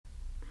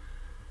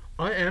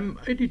I am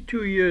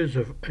 82 years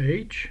of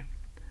age,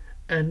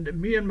 and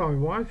me and my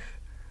wife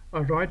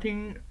are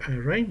writing a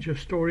range of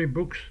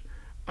storybooks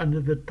under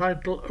the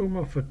title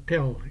Oma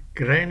Vertel,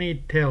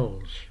 Granny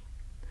Tells.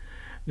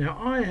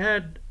 Now, I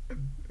had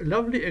a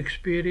lovely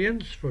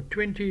experience for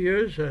 20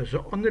 years as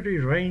an honorary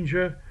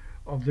ranger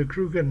of the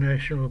Kruger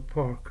National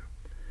Park.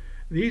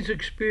 These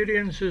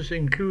experiences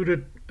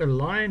included a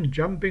lion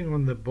jumping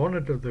on the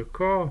bonnet of the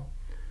car,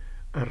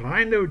 a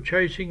rhino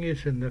chasing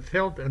us in the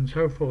veld, and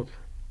so forth.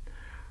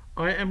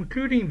 I am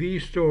including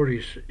these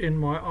stories in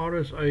my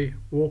RSA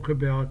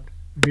walkabout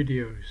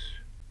videos.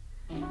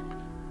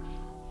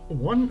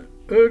 One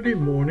early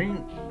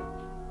morning,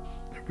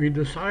 we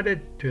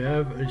decided to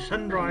have a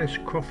sunrise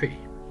coffee.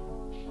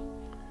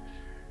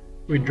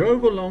 We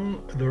drove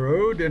along the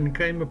road and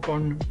came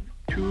upon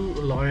two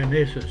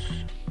lionesses.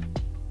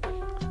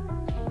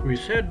 We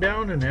sat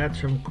down and had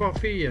some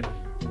coffee and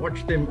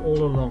watched them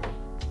all along.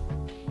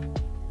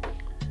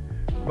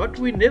 But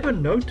we never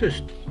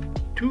noticed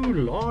two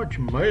large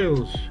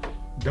males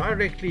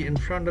directly in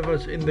front of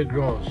us in the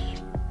grass.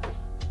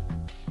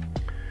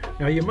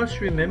 Now, you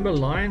must remember,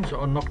 lions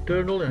are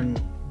nocturnal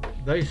and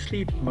they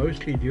sleep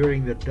mostly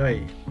during the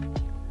day.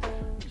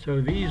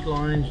 So these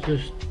lions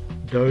just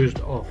dozed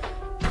off.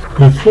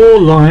 The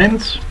four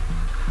lions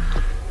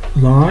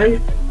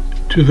lie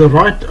to the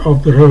right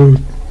of the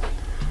road,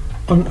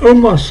 on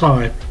Oma's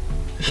side,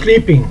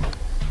 sleeping.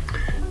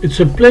 It's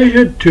a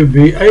pleasure to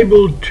be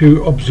able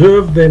to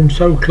observe them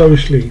so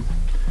closely.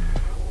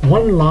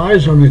 One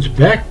lies on its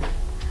back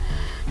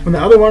and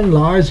the other one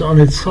lies on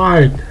its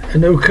side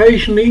and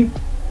occasionally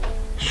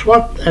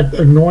swat at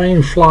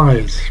annoying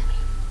flies.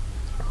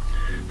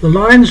 The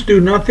lions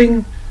do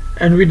nothing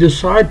and we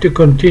decide to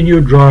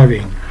continue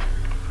driving.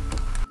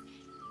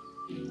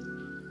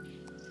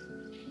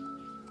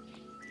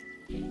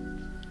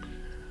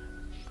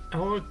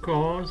 Our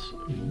car's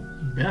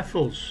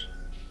baffles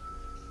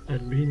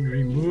had been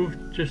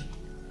removed just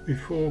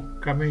before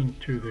coming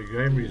to the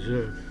game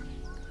reserve.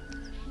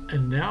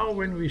 And now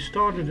when we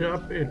started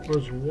up, it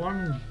was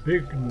one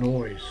big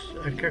noise,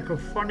 a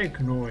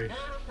cacophonic noise.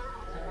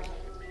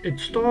 It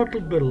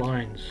startled the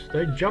lions.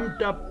 They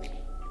jumped up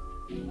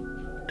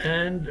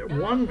and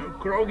one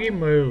groggy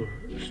male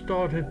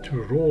started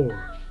to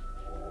roar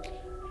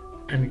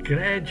and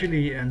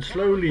gradually and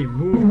slowly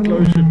moved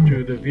closer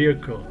to the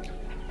vehicle.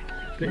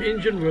 The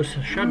engine was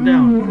shut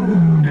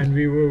down and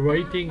we were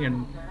waiting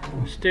and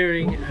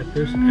staring at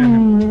this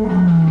animal.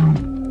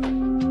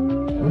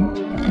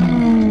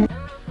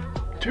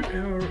 To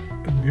our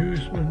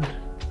amusement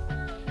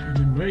and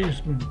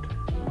amazement,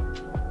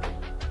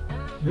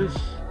 this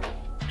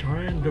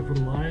giant of a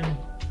lion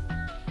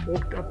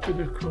walked up to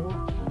the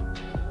car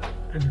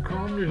and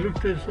calmly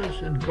looked at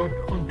us and got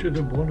onto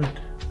the bonnet.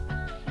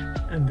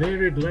 And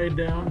there it lay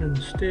down and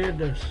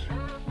stared us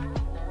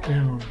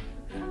down.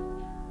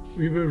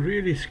 We were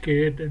really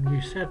scared and we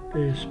sat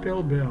there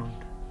spellbound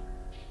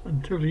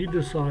until he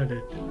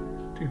decided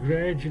to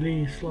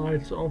gradually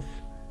slide off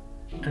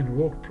and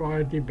walk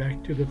quietly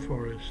back to the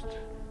forest.